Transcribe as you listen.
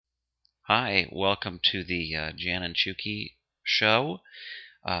Hi, welcome to the Jan and Chookie show.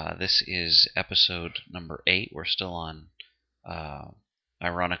 This is episode number 8. We're still on,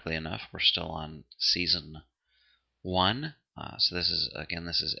 ironically enough, we're still on season 1. So this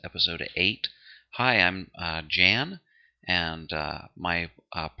is episode 8. Hi, I'm Jan, and my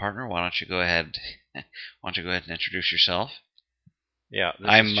partner. Why don't you go ahead and introduce yourself? Yeah, this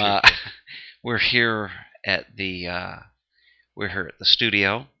is Chookie. We're here at the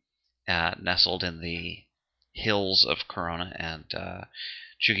studio. Nestled in the hills of Corona, and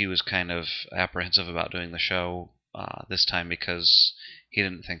Chookie was kind of apprehensive about doing the show this time because he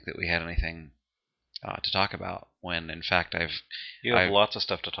didn't think that we had anything to talk about. When in fact You have lots of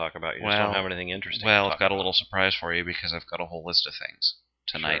stuff to talk about. You just don't have anything interesting. Well, I've got a little surprise for you because I've got a whole list of things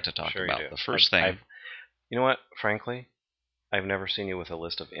tonight to talk about. The first thing, you know what? Frankly, I've never seen you with a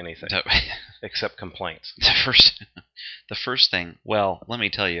list of anything except complaints. The first thing. Well, let me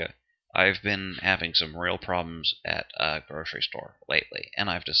tell you. I've been having some real problems at a grocery store lately, and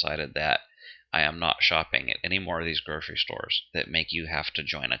I've decided that I am not shopping at any more of these grocery stores that make you have to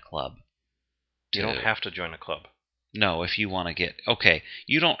join a club. You don't have to join a club. No, if you want to get... Okay,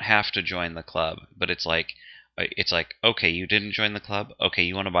 you don't have to join the club, but it's like, okay, you didn't join the club? Okay,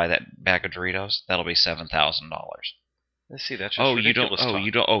 you want to buy that bag of Doritos? That'll be $7,000. Let's see, that's just ridiculous talk.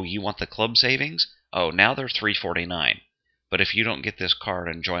 You want the club savings? Oh, now they're $3.49. But if you don't get this card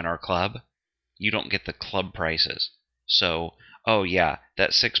and join our club, you don't get the club prices. So, oh yeah,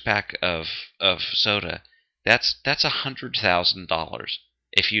 that 6-pack of soda, that's $100,000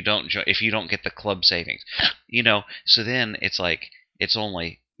 if you don't get the club savings. So then it's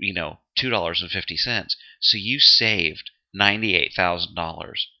only $2.50. So you saved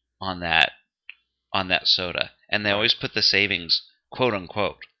 $98,000 on that soda, and they always put the savings, quote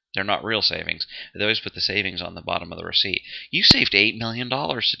unquote. They're not real savings. They always put the savings on the bottom of the receipt. You saved $8 million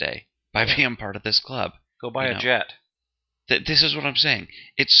today by being part of this club. Go buy a jet. This is what I'm saying.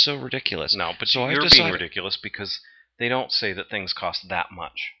 It's so ridiculous. No, but you're being ridiculous because they don't say that things cost that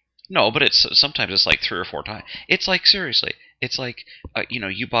much. No, but sometimes it's like 3 or 4 times. It's like, seriously. It's like,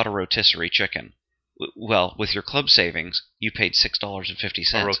 you bought a rotisserie chicken. Well, with your club savings, you paid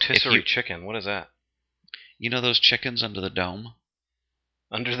 $6.50. A rotisserie chicken? What is that? You know those chickens under the dome?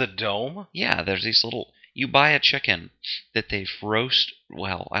 Under the dome? Yeah, there's these little... You buy a chicken that they roast...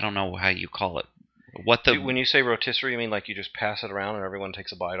 Well, I don't know how you call it. When you say rotisserie, you mean like you just pass it around and everyone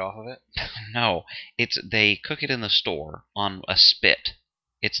takes a bite off of it? No, they cook it in the store on a spit.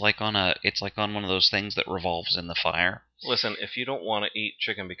 It's like on one of those things that revolves in the fire. Listen, if you don't want to eat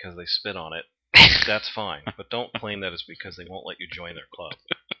chicken because they spit on it, that's fine. But don't claim that it's because they won't let you join their club.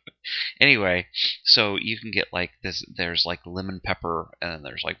 Anyway, so you can get like this. There's like lemon pepper, and then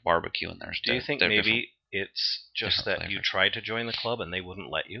there's like barbecue, and there's. Do you think maybe it's just that you tried to join the club and they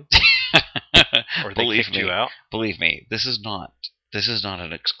wouldn't let you, or they kicked you out? Believe me, this is not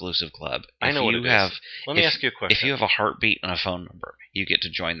an exclusive club. I know what it is. Let me ask you a question. If you have a heartbeat and a phone number, you get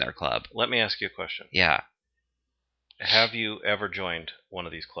to join their club. Let me ask you a question. Yeah. Have you ever joined one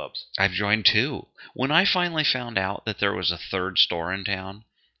of these clubs? I've joined 2. When I finally found out that there was a 3rd store in town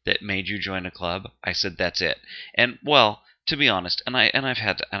that made you join a club, I said that's it. And well, to be honest, I've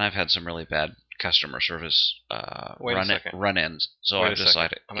had some really bad customer service run-ins. So I've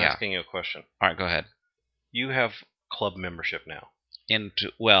decided. I'm asking you a question. All right, go ahead. You have club membership now.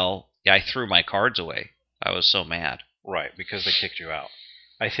 I threw my cards away. I was so mad. Right, because they kicked you out.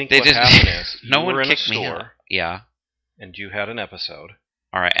 I think what happened is you were in a store. Yeah. And you had an episode.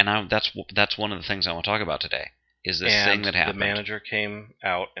 All right, and that's one of the things I want to talk about today. Is this thing that happened? The manager came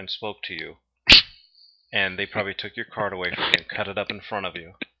out and spoke to you, and they probably took your card away from you and cut it up in front of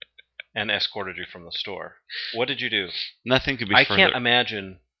you, and escorted you from the store. What did you do? Nothing could be. I can't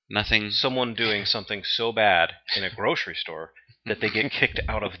imagine someone doing something so bad in a grocery store that they get kicked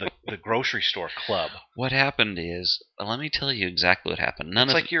out of the grocery store club. What happened is, let me tell you exactly what happened.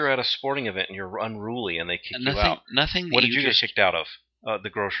 It's like you're at a sporting event and you're unruly and they kick you out. What did you get kicked out of?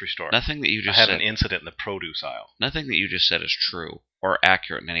 The grocery store. Nothing that you just said. I had an incident in the produce aisle. Nothing that you just said is true or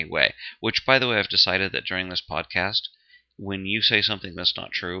accurate in any way. Which, by the way, I've decided that during this podcast, when you say something that's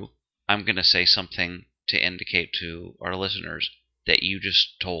not true, I'm going to say something to indicate to our listeners that you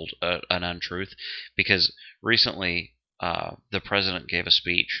just told an untruth. Because recently, the president gave a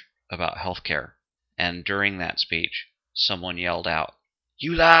speech about healthcare, and during that speech, someone yelled out,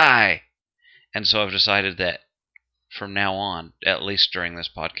 "You lie!" And so I've decided that from now on, at least during this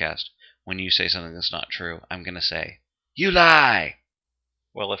podcast, when you say something that's not true, I'm going to say, "You lie!"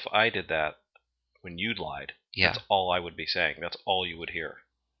 Well, if I did that when you lied, that's all I would be saying. That's all you would hear.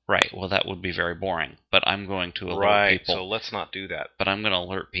 Right. Well, that would be very boring. But I'm going to alert people. So let's not do that. But I'm going to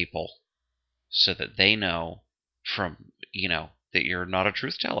alert people so that they know from that you're not a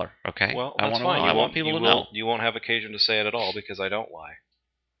truth teller. Okay. Well, I that's want fine. I want people to know. You won't have occasion to say it at all because I don't lie.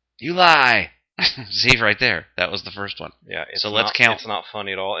 You lie. See right there. That was the first one. Yeah. Let's count. It's not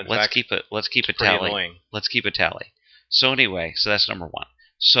funny at all. In Let's fact, keep a pretty tally. annoying. Let's keep a tally. So anyway, so that's number one.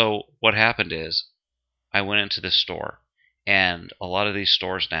 So what happened is I went into this store, and a lot of these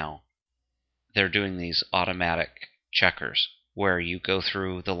stores now, they're doing these automatic checkers where you go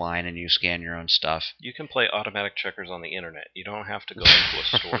through the line and you scan your own stuff. You can play automatic checkers on the internet. You don't have to go into a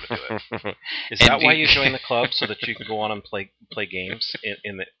store to do it. Is that why you joined the club, so that you can go on and play games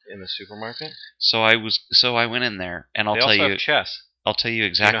in the supermarket? So I went in there, and I'll tell you. They also have chess. I'll tell you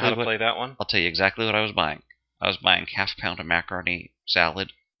exactly you know how to play that one. I'll tell you exactly what I was buying. I was buying half a pound of macaroni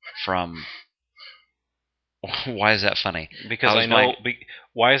salad from. Why is that funny? Because I know.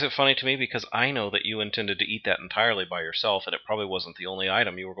 Why is it funny to me? Because I know that you intended to eat that entirely by yourself, and it probably wasn't the only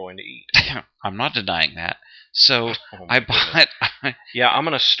item you were going to eat. I'm not denying that. So I bought. Yeah, I'm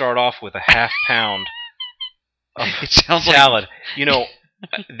going to start off with a half pound of it sounds salad.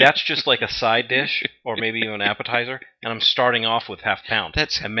 That's just like a side dish, or maybe even an appetizer, and I'm starting off with half pound.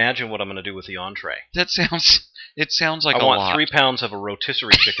 Imagine what I'm going to do with the entree. It sounds like I a lot. want 3 pounds of a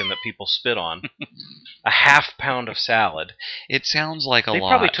rotisserie chicken that people spit on, a half pound of salad. It sounds like a lot. They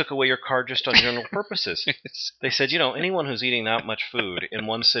probably took away your card just on general purposes. They said, anyone who's eating that much food in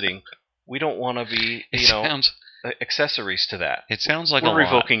one sitting, we don't want to be, accessories to that. It sounds like a lot. We're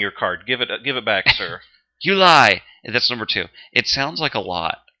revoking your card. Give it back, sir. You lie. That's number 2. It sounds like a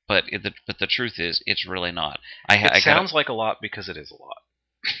lot, but the truth is, it's really not. It sounds like a lot because it is a lot.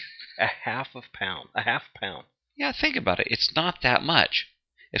 A half pound. Yeah, think about it. It's not that much.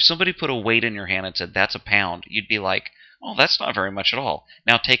 If somebody put a weight in your hand and said, that's a pound, you'd be like, oh, that's not very much at all.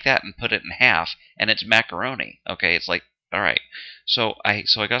 Now take that and put it in half, and it's macaroni. Okay, it's like, all right. So I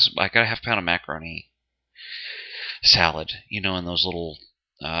got a half pound of macaroni salad, in those little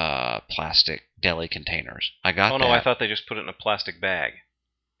plastic deli containers. I got that. Oh, no, I thought they just put it in a plastic bag.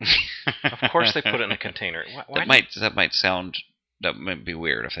 Of course they put it in a container. That might be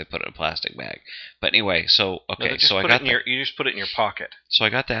weird if they put it in a plastic bag. But anyway, so okay, so I got that. You just put it in your pocket. So I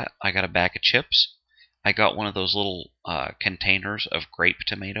got that. I got a bag of chips. I got one of those little containers of grape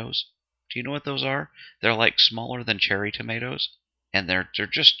tomatoes. Do you know what those are? They're like smaller than cherry tomatoes, and they're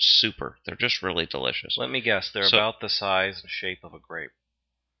just super. They're just really delicious. Let me guess. They're about the size and shape of a grape.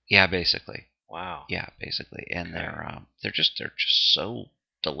 Yeah, basically. Wow. Yeah, basically, and they're just so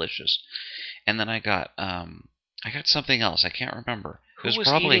delicious. And then I got something else. I can't remember. Who was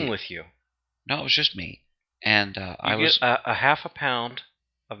eating with you? No, it was just me. And I was a half a pound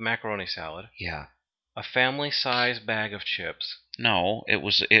of macaroni salad. Yeah. A family-size bag of chips. No, it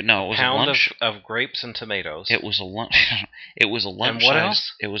was a pound lunch of grapes and tomatoes. It was a lunch. It was a lunch. And what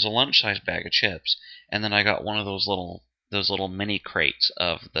else? It was a lunch-sized bag of chips, and then I got one of those little mini crates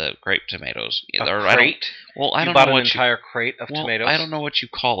of the grape tomatoes. A crate? I don't know what an entire crate of tomatoes. I don't know what you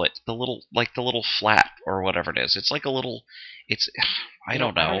call it. The little flat or whatever it is. It's like a little. I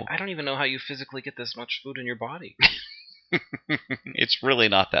don't know. I don't even know how you physically get this much food in your body. It's really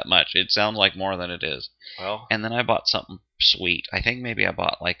not that much. It sounds like more than it is. Well, and then I bought something sweet. I think maybe I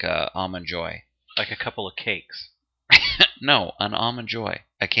bought like a Almond Joy. Like a couple of cakes. No, an Almond Joy,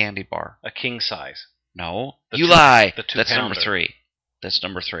 a candy bar. A king size. No, you lie. That's number 3. That's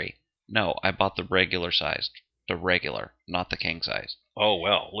number 3. No, I bought the regular size. The regular, not the king size. Oh,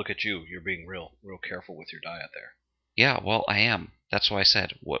 well, look at you. You're being real careful with your diet there. Yeah, well, I am. That's why I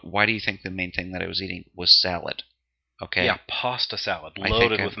said, why do you think the main thing that I was eating was salad? Okay. Yeah, pasta salad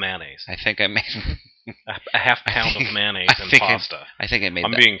loaded with mayonnaise. I think I made a half pound of mayonnaise and pasta. I think I made.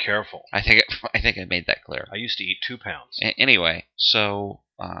 I'm being careful. I think I made that clear. I used to eat 2 pounds. Anyway, so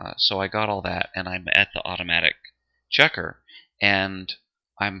I got all that, and I'm at the automatic checker, and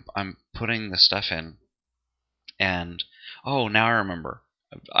I'm putting the stuff in, and now I remember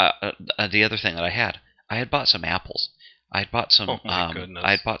the other thing that I had bought some apples. I had bought some.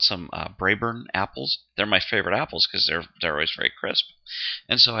 I had bought some Braeburn apples. They're my favorite apples because they're always very crisp.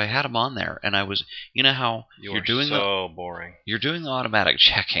 And so I had them on there, and I was, how you're doing boring. You're doing the automatic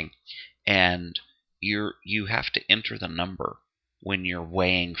checking, and you have to enter the number when you're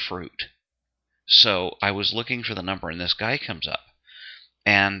weighing fruit. So I was looking for the number, and this guy comes up,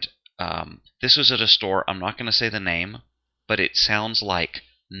 and this was at a store. I'm not going to say the name, but it sounds like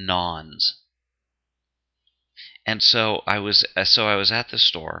Nons. And so I was at the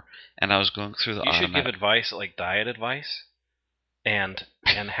store, and I was going through the automatic. You should give advice, like diet advice, and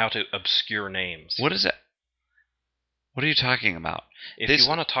how to obscure names. What is it? What are you talking about? If you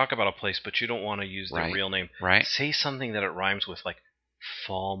want to talk about a place, but you don't want to use the real name, right? Say something that it rhymes with, like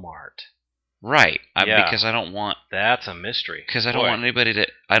Falmart. Right. Yeah. Because I don't want. That's a mystery. Because I don't Boy, want anybody to.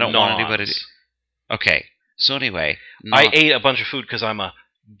 I don't want anybody to. Nons. Okay. So anyway, I ate a bunch of food because I'm a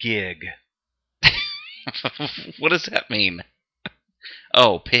gig. what does that mean?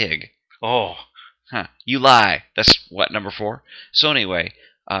 Oh, pig. Oh, Huh. You lie. That's what, number 4? So anyway,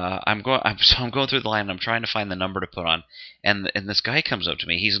 I'm going through the line and I'm trying to find the number to put on, and this guy comes up to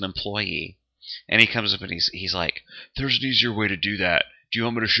me. He's an employee, and he comes up and he's like, "There's an easier way to do that. Do you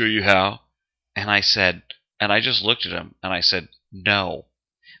want me to show you how?" And I said, and I just looked at him and I said, "No."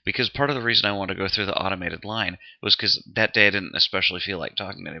 Because part of the reason I wanted to go through the automated line was because that day I didn't especially feel like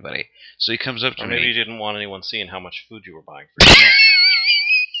talking to anybody. So he comes up to or me. maybe you didn't want anyone seeing how much food you were buying for yourself.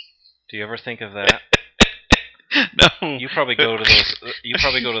 Do you ever think of that? No. You probably go to those. You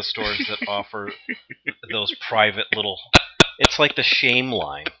probably go to stores that offer those private little. It's like the shame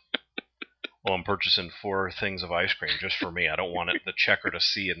line. Well, I'm purchasing 4 things of ice cream just for me. I don't want the checker to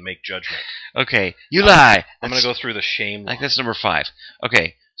see and make judgment. Okay, you lie. I'm going to go through the shame line. Like that's number 5.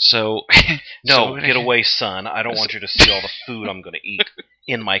 Okay, so no, get away, son. I don't want you to see all the food I'm going to eat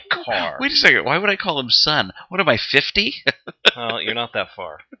in my car. Wait a second. Why would I call him son? What am I, 50? Well, you're not that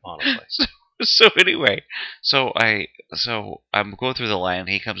far, honestly. So anyway, so I'm going through the line.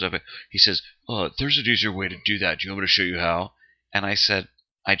 He comes up and he says, "Oh, there's an easier way to do that. Do you want me to show you how?" And I said,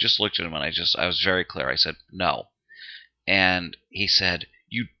 I just looked at him and I was very clear. I said, "No." And he said,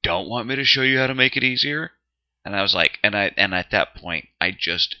 "You don't want me to show you how to make it easier?" And I was like, and at that point, I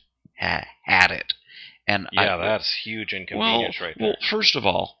just had it. And yeah, that's huge inconvenience right there. Well, first of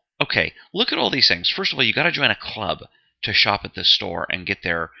all, okay, look at all these things. First of all, you got to join a club to shop at this store and get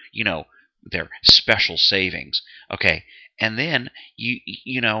their special savings. Okay, and then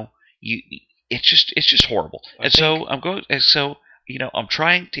it's just horrible. I'm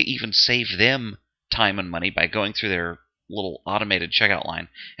trying to even save them time and money by going through their little automated checkout line,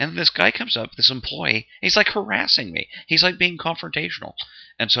 and this guy comes up, this employee, he's like harassing me. He's like being confrontational,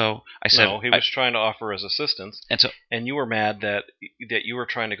 and so I said, "No, he was trying to offer his assistance." And you were mad that you were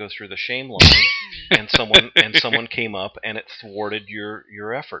trying to go through the shame line, and someone came up and it thwarted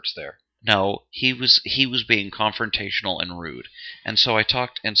your efforts there. No, he was being confrontational and rude, and so I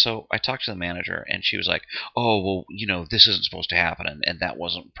talked to the manager, and she was like, "Oh, well, this isn't supposed to happen, and that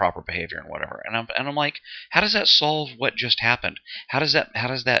wasn't proper behavior, and whatever." And I'm like, how does that solve what just happened? How does that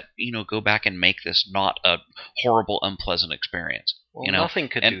go back and make this not a horrible, unpleasant experience? Well, nothing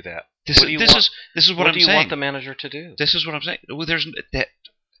could do that. This is what I'm saying. What do you want the manager to do? This is what I'm saying. Well,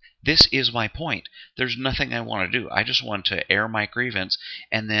 this is my point. There's nothing I want to do. I just want to air my grievance,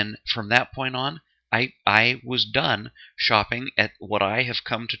 and then from that point on, I was done shopping at what I have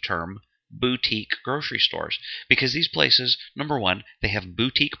come to term boutique grocery stores, because these places, number one, they have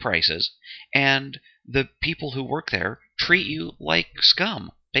boutique prices, and the people who work there treat you like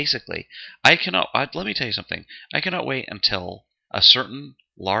scum, basically. Let me tell you something. I cannot wait until a certain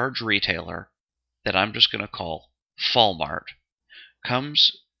large retailer that I'm just going to call Walmart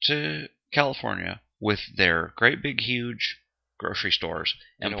comes to California with their great big huge grocery stores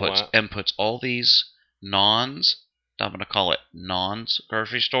and puts all these I'm going to call it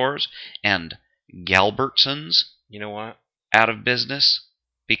grocery stores and Galbertsons out of business,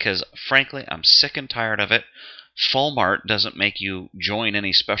 because frankly I'm sick and tired of it. Walmart doesn't make you join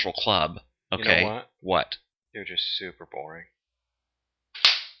any special club. Okay. You know what? You're just super boring.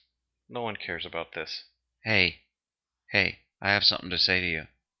 No one cares about this. Hey, I have something to say to you.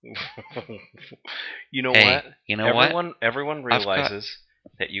 You know what? You know what? Everyone realizes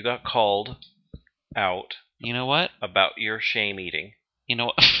that you got called out. You know what? About your shame eating. You know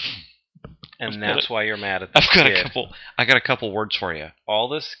what? And that's why you're mad at this kid. I got a couple words for you. All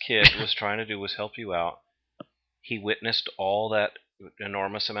this kid was trying to do was help you out. He witnessed all that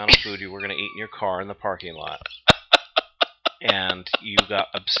enormous amount of food you were going to eat in your car in the parking lot. And you got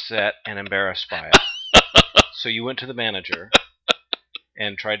upset and embarrassed by it. So you went to the manager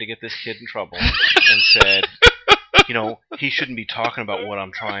and tried to get this kid in trouble and said, he shouldn't be talking about what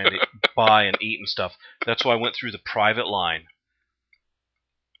I'm trying to buy and eat and stuff. That's why I went through the private line.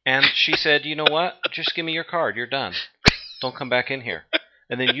 And she said, "You know what? Just give me your card. You're done. Don't come back in here."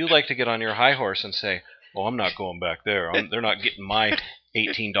 And then you like to get on your high horse and say, "Oh, I'm not going back there. They're not getting my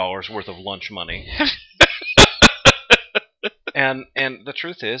 $18 worth of lunch money." And the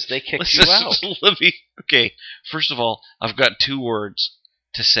truth is, they kicked you out. Okay, first of all, I've got 2 words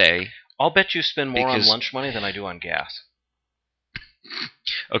to say. I'll bet you spend more on lunch money than I do on gas.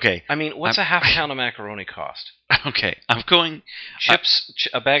 Okay. I mean, what's a half pound of macaroni cost? Okay, I'm going... Chips,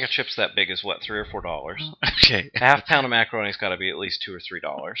 a bag of chips that big is what, $3 or $4? Okay. A half pound of macaroni's got to be at least $2 or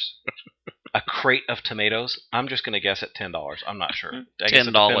 $3. a crate of tomatoes. I'm just going to guess at $10. I'm not sure. I guess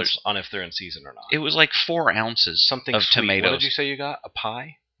it $10 depends on if they're in season or not. It was like 4 ounces Something of sweet. tomatoes. What did you say you got? A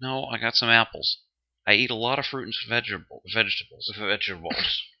pie? No, I got some apples. I eat a lot of fruit and vegetables.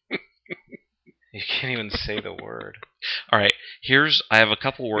 Vegetables. You can't even say the word. All right, I have a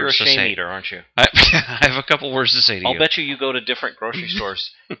couple words to say. You're a shame eater, aren't you? I have a couple words to say to you. I'll bet you go to different grocery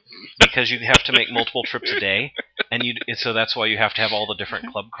stores because you have to make multiple trips a day, and so that's why you have to have all the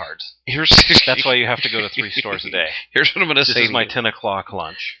different club cards. That's why you have to go to 3 stores a day. Here's what I'm going to say. This is my 10 o'clock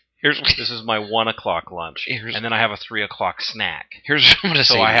lunch. This is my 1 o'clock lunch, and then I have a 3 o'clock snack. Here's what I'm going to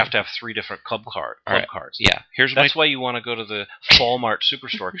say. So I have to have 3 different club cards. Yeah. That's why you want to go to the Walmart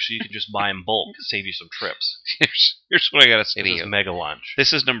Superstore, so you can just buy in bulk, save you some trips. Here's what I got to say to you. This is mega lunch.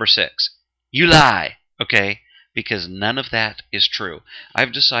 This is number 6. You lie, okay? Because none of that is true.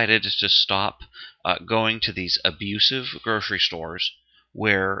 I've decided to stop going to these abusive grocery stores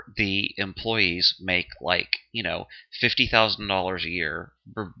where the employees make $50,000 a year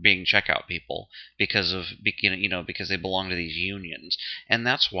for being checkout people because they belong to these unions, and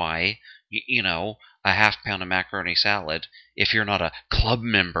that's why a half pound of macaroni salad, if you're not a club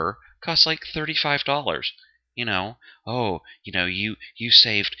member, costs like $35. You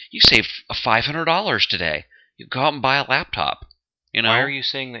saved $500 today. You go out and buy a laptop. Why are you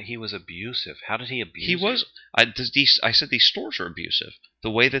saying that he was abusive? How did he abuse you? He was. I said these stores are abusive.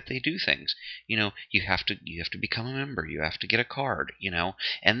 The way that they do things. You have to become a member. You have to get a card.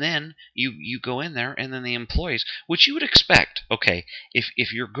 And then you go in there, and then the employees, which you would expect. Okay,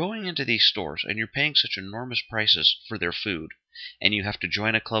 if you're going into these stores and you're paying such enormous prices for their food, and you have to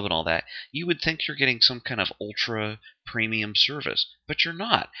join a club and all that, you would think you're getting some kind of ultra premium service, but you're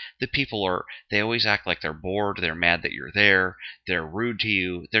not. The people they always act like they're bored, they're mad that you're there, they're rude to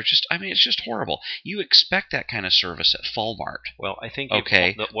you, it's just horrible. You expect that kind of service at Walmart. Well, I think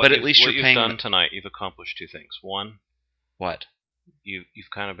but at least you're paying. What you've done tonight, you've accomplished 2 things. One, what? You've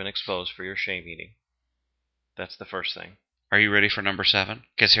kind of been exposed for your shame eating. That's the first thing. Are you ready for number 7?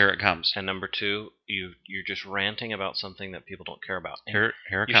 Because here it comes. And number 2, you're just ranting about something that people don't care about. And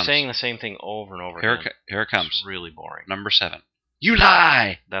here it comes. You're saying the same thing over and over again. Here it comes. It's really boring. Number 7. You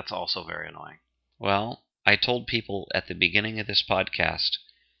lie! That's also very annoying. Well, I told people at the beginning of this podcast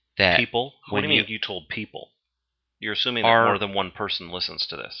that... People? What do you mean you told people? You're assuming that more than one person listens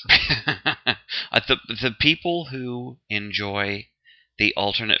to this. The people who enjoy the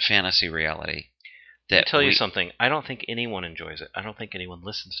alternate fantasy reality... Let me tell you something. I don't think anyone enjoys it. I don't think anyone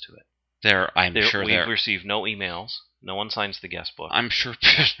listens to it. We've received no emails. No one signs the guest book. I'm sure.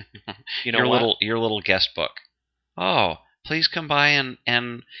 Your little guest book. Oh, please come by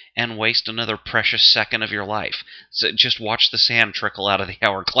and waste another precious second of your life. So just watch the sand trickle out of the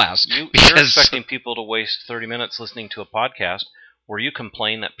hourglass. You're expecting people to waste 30 minutes listening to a podcast where you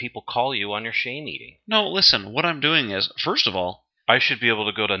complain that people call you on your shame eating. No, listen. What I'm doing is, first of all, I should be able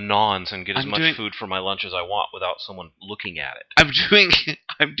to go to Nons and get as much food for my lunch as I want without someone looking at it. I'm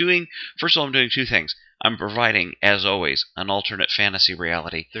doing 2 things. I'm providing, as always, an alternate fantasy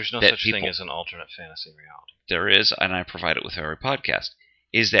reality. There's no such thing as an alternate fantasy reality. There is, and I provide it with every podcast.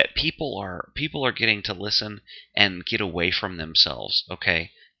 Is that people are getting to listen and get away from themselves.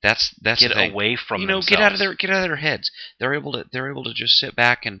 Okay, that's get away from themselves. Get out of their heads. They're able to just sit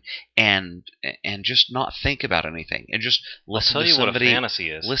back and just not think about anything and just listen to somebody. I'll tell you what a fantasy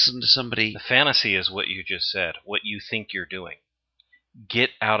is. Listen to somebody. The fantasy is what you just said. What you think you're doing.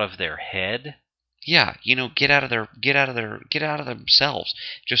 Get out of their head. Yeah, get out of themselves.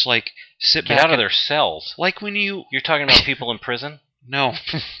 Just like sit back. Get out of their cells. Like when you're talking about people in prison. No.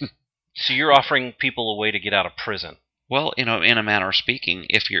 So you're offering people a way to get out of prison. Well, in a manner of speaking,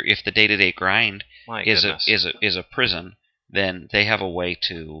 if the day-to-day grind is a prison, then they have a way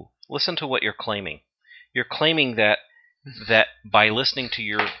to listen to what you're claiming. You're claiming that by listening to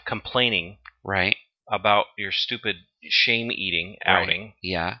your complaining about your stupid shame-eating outing,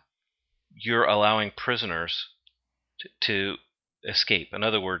 you're allowing prisoners to escape. In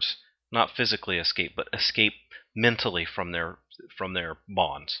other words, not physically escape, but escape mentally from their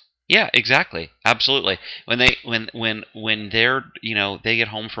bonds. Yeah, exactly. Absolutely. When they're they get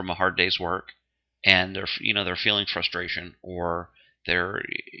home from a hard day's work and they're feeling frustration, or they're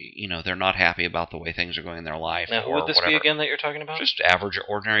not happy about the way things are going in their life. Now, who would this be again that you're talking about? Just average,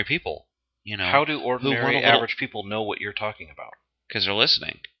 ordinary people. How do ordinary, average people know what you're talking about? Because they're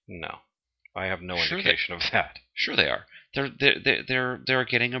listening. No, I have no indication of that. Sure, they are. They're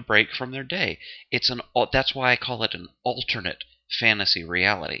getting a break from their day. That's why I call it an alternate fantasy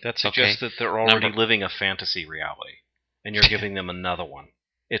reality. That suggests that they're already living a fantasy reality, and you're giving them another one.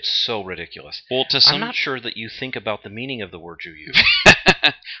 It's so ridiculous. Well, I'm not sure that you think about the meaning of the words you use.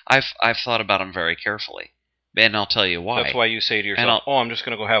 I've thought about them very carefully, and I'll tell you why. That's why you say to yourself, "Oh, I'm just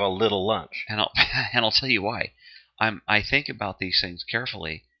going to go have a little lunch." And I'll tell you why. I think about these things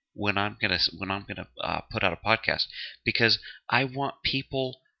carefully when I'm gonna put out a podcast, because I want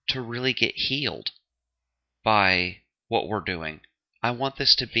people to really get healed by what we're doing. I want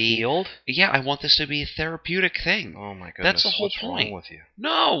this to be healed. Yeah, I want this to be a therapeutic thing. Oh my goodness! That's the whole What's point. wrong with you?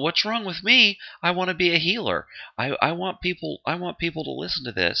 No, what's wrong with me? I want to be a healer. I want people to listen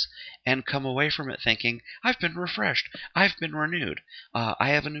to this and come away from it thinking, I've been refreshed. I've been renewed. I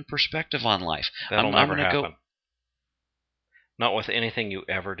have a new perspective on life. That'll never happen. Go, not with anything you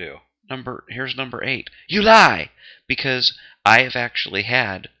ever do. Here's number 8. You lie! Because I have actually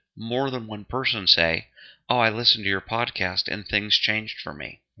had more than one person say, oh, I listened to your podcast and things changed for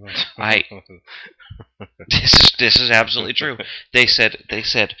me. This is absolutely true. They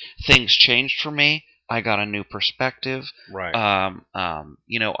said things changed for me. I got a new perspective. Right.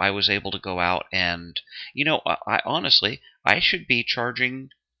 I was able to go out and, I honestly, I should be charging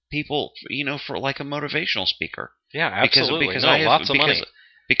people, for like a motivational speaker. Yeah, absolutely. Because lots of money.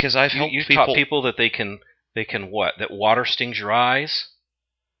 Because I've helped you've people. Taught people that they can what? That water stings your eyes.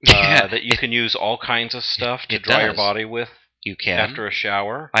 Yeah, that you can use all kinds of stuff to dry your body with. You can after a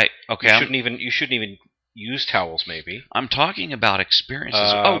shower. You shouldn't even use towels. Maybe I'm talking about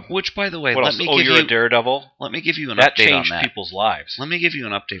experiences. Which by the way, you're a daredevil. Let me give you an update update on that. on that. People's lives. Let me give you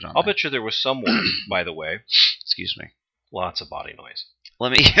an update on that. I'll bet you there was someone, by the way. Excuse me. Lots of body noise.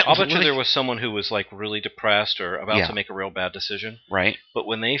 I'll bet you there was someone who was like really depressed or about to make a real bad decision. Right. But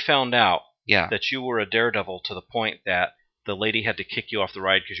when they found out that you were a daredevil to the point that the lady had to kick you off the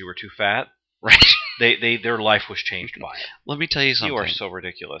ride because you were too fat, right? Their life was changed by it. Let me tell you something. You are so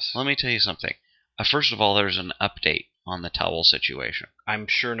ridiculous. Let me tell you something. First of all, there's an update on the towel situation. I'm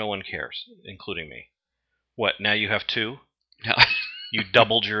sure no one cares, including me. What, now you have 2? No. You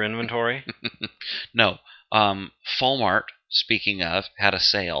doubled your inventory? No. Walmart, speaking of, had a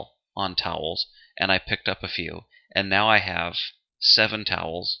sale on towels, and I picked up a few, and now I have 7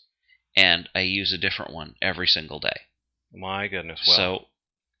 towels, and I use a different one every single day. My goodness. Well, so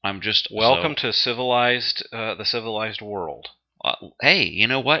I'm just welcome to the civilized world. Hey, you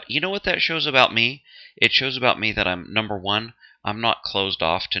know what? You know what that shows about me? It shows about me that I'm, number one, I'm not closed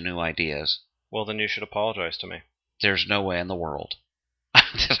off to new ideas. Well, then you should apologize to me. There's no way in the world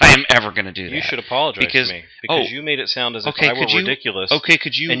that I am ever going to do that. You should apologize to me because you made it sound as if I were ridiculous. Okay,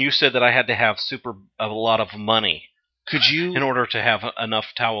 could you? And you said that I had to have a lot of money. Could you? In order to have enough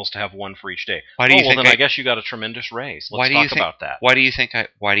towels to have one for each day. Why do you think then I guess you got a tremendous raise. Let's talk about that. Why do you think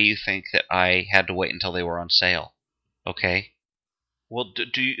that I had to wait until they were on sale? Okay. Well,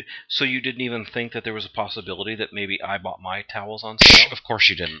 so you didn't even think that there was a possibility that maybe I bought my towels on sale? Of course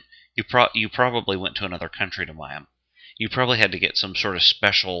you didn't. You probably went to another country to buy them. You probably had to get some sort of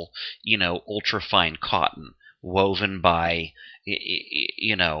special, ultra fine cotton woven by,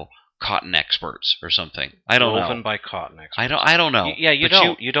 cotton experts or something. I don't know. Woven by cotton experts. I don't know. You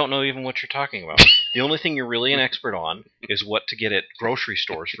don't. You don't know even what you're talking about. The only thing you're really an expert on is what to get at grocery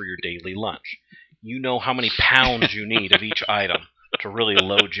stores for your daily lunch. You know how many pounds you need of each item to really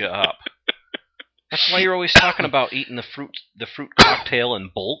load you up. That's why you're always talking about eating the fruit cocktail in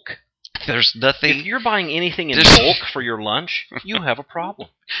bulk. There's nothing. If you're buying anything in bulk for your lunch, you have a problem.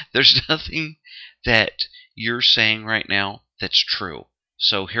 There's nothing that you're saying right now that's true.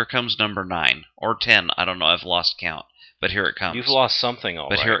 So here comes number 9 or 10. I don't know. I've lost count. But here it comes. You've lost something, all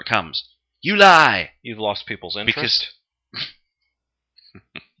right. But here it comes. You lie. You've lost people's interest.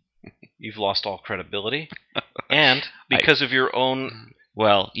 You've lost all credibility, and because of your own.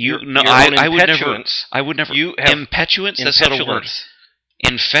 Well, I would never. You have impetuance. That's not a word.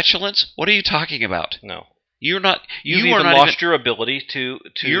 Infetulence? What are you talking about? No, you're not. You've even lost your ability to.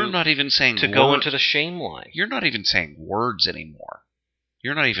 You're not even saying to go into the shame line. You're not even saying words anymore.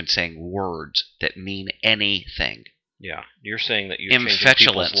 You're not even saying words that mean anything. Yeah, you're saying that you're changing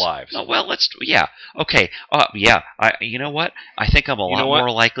people's lives. No, well, okay. Yeah. You know what? I think I'm a lot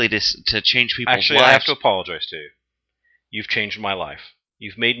more likely to change people's lives. Actually, I have to apologize to you. You've changed my life.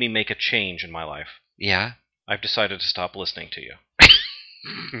 You've made me make a change in my life. Yeah. I've decided to stop listening to you.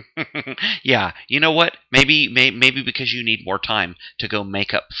 Yeah. You know what? Maybe because you need more time to go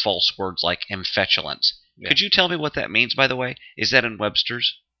make up false words like infetulence. Yeah. Could you tell me what that means, by the way? Is that in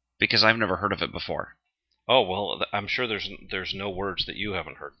Webster's? Because I've never heard of it before. Oh, well, I'm sure there's no words that you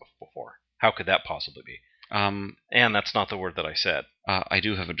haven't heard before. How could that possibly be? And that's not the word that I said. I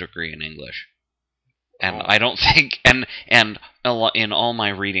do have a degree in English. And I don't think, and in all my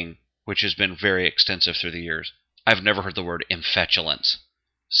reading, which has been very extensive through the years, I've never heard the word infetulence.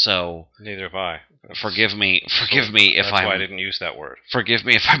 So Neither have I. forgive me if That's why I I'm didn't use that word. forgive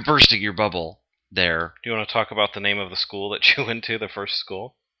me if I'm bursting your bubble there. Do you want to talk about the name of the school that you went to, the first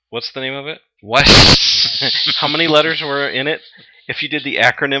school? What's the name of it? What? How many letters were in it? If you did the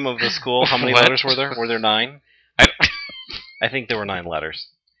acronym of the school, how many What? letters were there? Were there 9? I think there were 9 letters.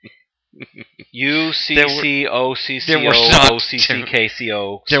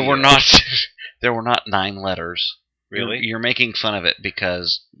 U-C-C-O-C-C-O-O-C-C-K-C-O. There were not 9 letters. Really? You're making fun of it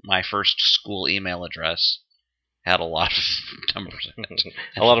because my first school email address had a lot of numbers in it.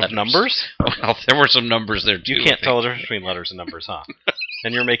 A lot of numbers? Well, there were some numbers there too. You can't tell the difference between letters and numbers, huh?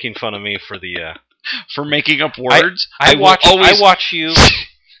 And you're making fun of me for the... for making up words? I watch you...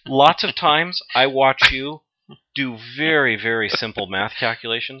 Lots of times, I watch you do very, very simple math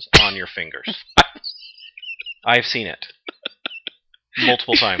calculations on your fingers. I've seen it.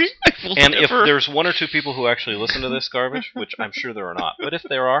 Multiple times. And if there's 1 or 2 people who actually listen to this garbage, which I'm sure there are not, but if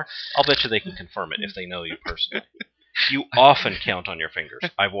there are, I'll bet you they can confirm it if they know you personally. You often count on your fingers.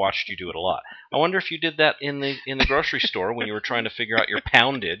 I've watched you do it a lot. I wonder if you did that in the grocery store when you were trying to figure out your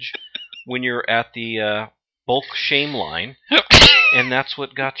poundage when you're at the bulk shame line, and that's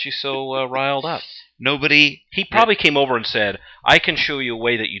what got you so riled up. He probably came over and said, I can show you a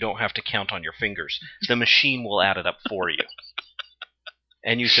way that you don't have to count on your fingers. The machine will add it up for you.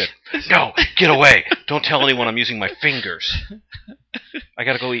 And you said, no, get away. Don't tell anyone I'm using my fingers. I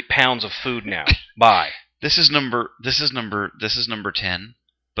got to go eat pounds of food now. Bye. This is number 10,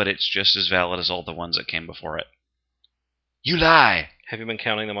 but it's just as valid as all the ones that came before it. You lie. Have you been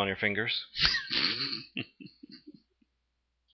counting them on your fingers?